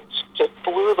 which just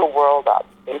blew the world up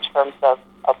in terms of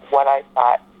what I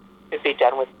thought could be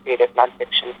done with creative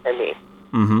nonfiction for me.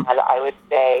 Mm-hmm. And I would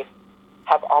say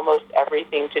have almost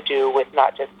everything to do with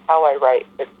not just how I write,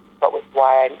 but with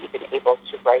why I'm even able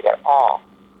to write at all.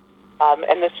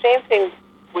 And the same thing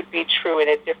would be true in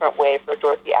a different way for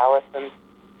Dorothy Allison's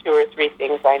 2 or 3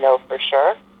 Things I Know for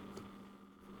Sure,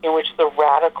 in which the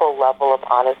radical level of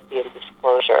honesty and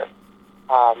disclosure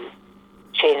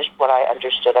changed what I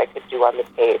understood I could do on the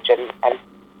page, and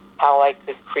how I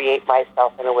could create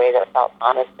myself in a way that felt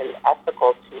honest and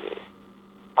ethical to me,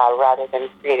 rather than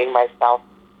creating myself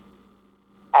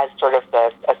as sort of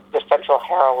the central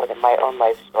heroine in my own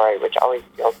life story, which always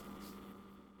feels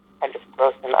kind of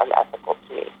gross and unethical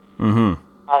to me. Mm-hmm.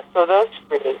 So those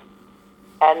 3.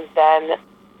 And then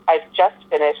I've just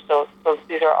finished, so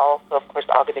these are also, of course,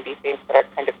 all going to be things that are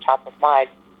kind of top of mind,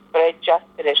 but I just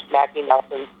finished Maggie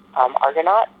Nelson's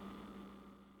Argonaut,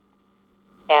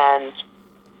 and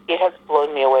it has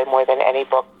blown me away more than any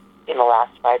book in the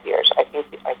last 5 years. I think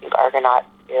Argonaut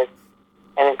is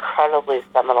an incredibly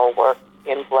seminal work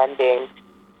in blending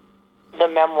the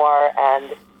memoir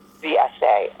and the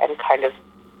essay and kind of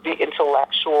the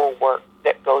intellectual work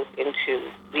that goes into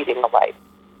leading a life.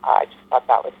 I just thought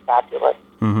that was fabulous.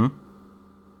 Mm-hmm.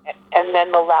 And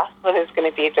then the last one is going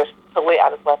to be just totally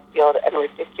out of left field and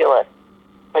ridiculous,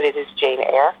 but it is Jane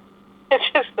Eyre. It's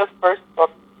just the first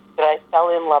book that I fell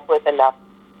in love with enough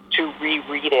to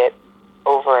reread it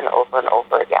over and over and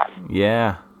over again.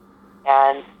 Yeah.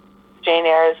 And Jane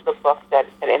Eyre is the book that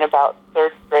in about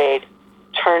third grade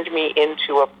turned me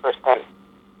into a person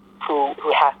who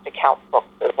has to count books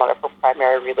as one of her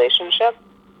primary relationships.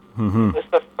 Mm-hmm. It was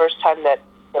the first time that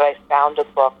I found a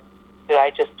book that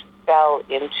I just fell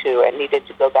into and needed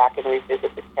to go back and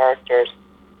revisit the characters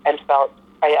and felt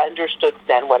I understood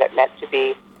then what it meant to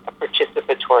be a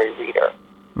participatory reader.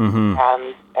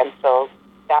 Mm-hmm. And so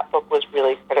that book was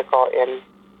really critical in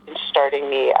starting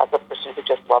me as a person who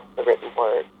just loves the written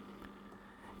word.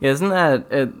 Isn't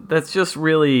that's just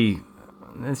really,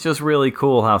 it's just really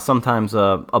cool how sometimes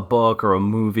a book or a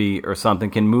movie or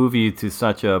something can move you to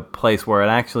such a place where it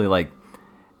actually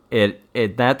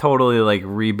that totally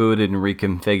rebooted and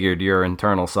reconfigured your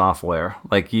internal software.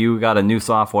 Like you got a new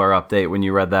software update when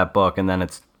you read that book, and then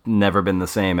it's never been the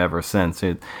same ever since.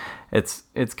 It's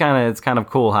kind of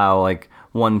cool how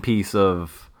one piece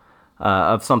of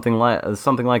something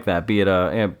like that, be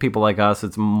it people like us,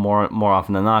 it's more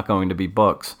often than not going to be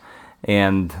books,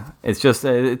 and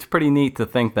it's pretty neat to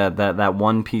think that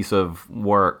one piece of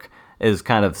work is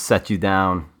kind of set you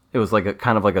down. It was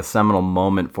kind of like a seminal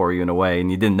moment for you in a way, and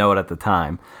you didn't know it at the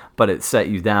time, but it set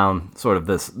you down sort of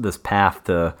this path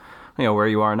to where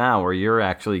you are now, where you're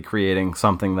actually creating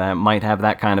something that might have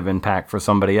that kind of impact for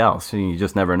somebody else. You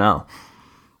just never know.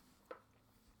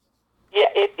 Yeah,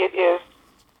 it is.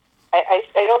 I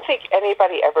don't think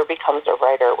anybody ever becomes a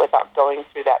writer without going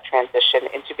through that transition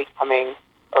into becoming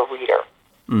a reader.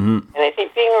 Mm-hmm. And I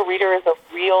think being a reader is a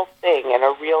real thing and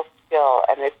a real skill,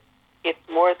 and it's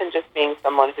more than just being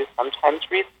someone who sometimes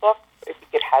reads books. I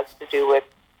think it has to do with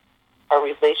our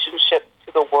relationship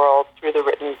to the world through the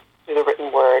written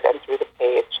word and through the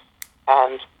page.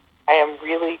 And I am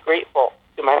really grateful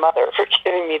to my mother for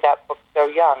giving me that book so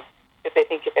young, because I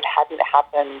think if it hadn't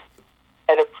happened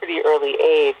at a pretty early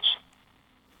age,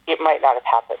 it might not have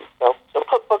happened. So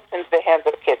put books into the hands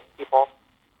of kids, people.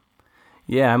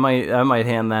 Yeah, I might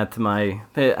hand that to my.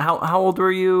 How old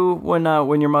were you when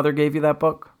your mother gave you that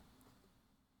book?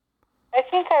 I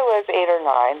think I was 8 or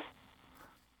 9.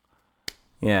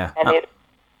 Yeah. And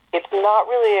it's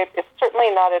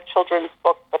certainly not a children's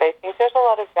book, but I think there's a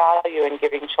lot of value in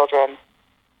giving children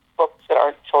books that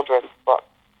aren't children's books.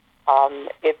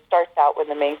 It starts out when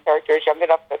the main character is young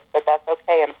enough that that's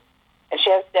okay, and she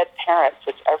has dead parents,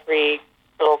 which every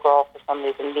little girl for some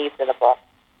reason needs in a book.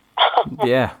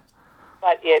 Yeah.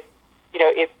 But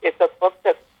it's a book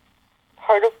that's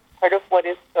part of what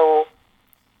is so,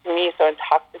 to me, so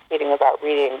intoxicating about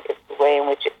reading is the way in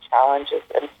which it challenges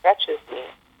and stretches me.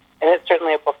 And it's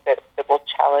certainly a book that will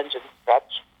challenge and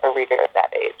stretch a reader at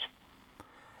that age.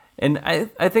 And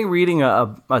I think reading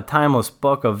a timeless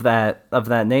book of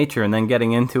that nature and then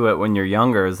getting into it when you're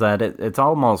younger is that it's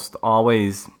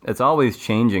always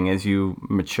changing as you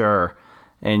mature,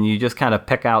 and you just kind of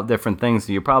pick out different things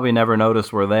that you probably never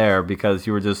noticed were there because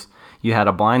you had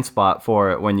a blind spot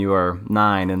for it when you were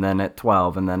 9, and then at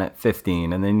 12, and then at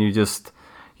 15, and then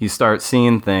you start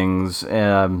seeing things,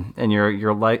 and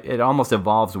you're like, it almost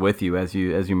evolves with you as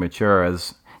you mature.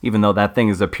 Even though that thing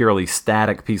is a purely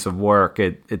static piece of work,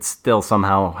 it still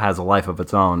somehow has a life of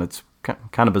its own. It's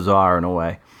kind of bizarre in a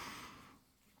way.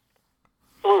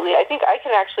 Absolutely. I think I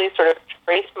can actually sort of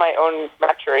trace my own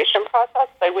maturation process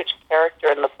by which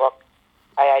character in the book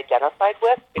I identified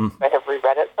with, because I have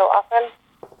reread it so often.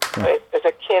 Yeah. So as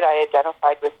a kid, I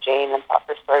identified with Jane and thought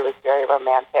her story was very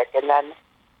romantic. And then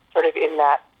sort of in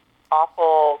that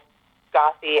awful,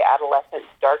 gothy, adolescent,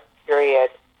 dark period,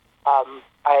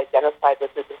 I identified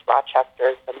with Mrs.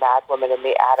 Rochester, the mad woman in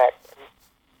the attic.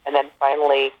 And then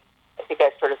finally, I think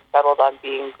I sort of settled on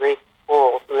being Grace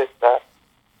Poole, who is the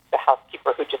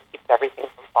housekeeper who just keeps everything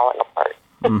from falling apart.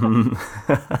 Mm-hmm.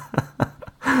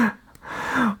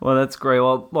 Well, that's great.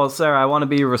 Well, Sarah, I want to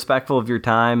be respectful of your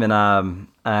time, and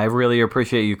I really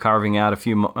appreciate you carving out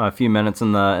a few minutes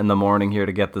in the morning here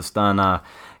to get this done.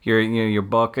 Your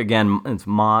book, again, it's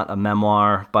Mott, a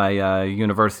memoir by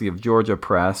University of Georgia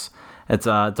Press. it's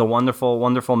a wonderful,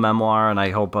 wonderful memoir, and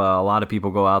I hope a lot of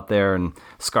people go out there and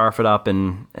scarf it up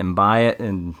and buy it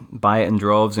in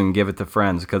droves and give it to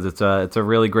friends, because it's a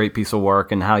really great piece of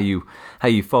work, and how you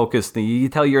focus. You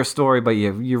tell your story, but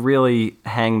you really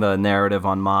hang the narrative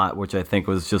on Mott, which I think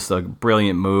was just a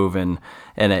brilliant move, and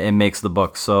it makes the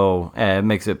book it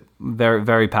makes it very,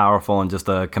 very powerful and just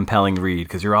a compelling read,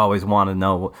 because you always want to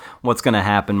know what's going to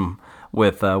happen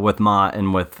with Mott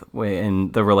and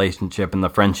in the relationship and the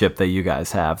friendship that you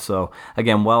guys have. So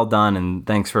again, well done, and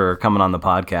thanks for coming on the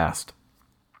podcast.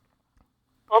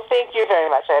 Well, thank you very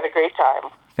much. I had a great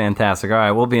time. Fantastic. All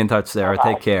right, we'll be in touch, Sarah.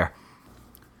 Bye-bye. Take care.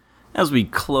 As we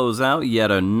close out yet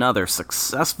another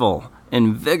successful,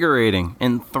 invigorating,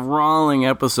 enthralling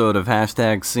episode of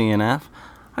 #CNF,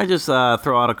 I just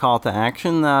throw out a call to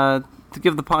action to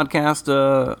give the podcast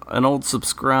an old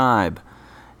subscribe.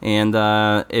 And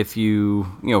if you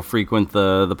frequent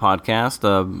the podcast,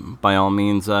 by all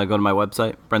means, go to my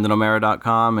website,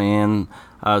 brendanomeara.com, and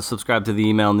subscribe to the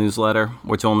email newsletter,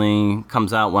 which only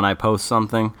comes out when I post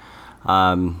something.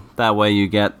 That way you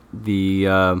get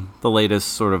the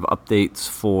latest sort of updates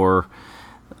for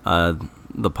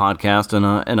the podcast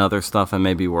and other stuff I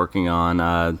may be working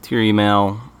on to your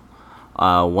email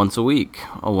once a week,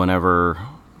 or whenever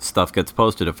stuff gets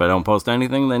posted. If I don't post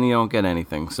anything, then you don't get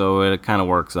anything. So it kind of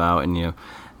works out, and you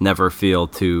never feel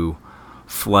too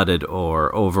flooded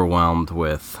or overwhelmed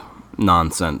with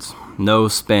nonsense. No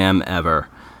spam ever.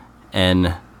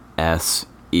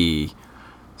 NSE.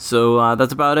 So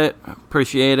that's about it.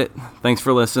 Appreciate it. Thanks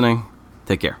for listening.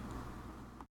 Take care.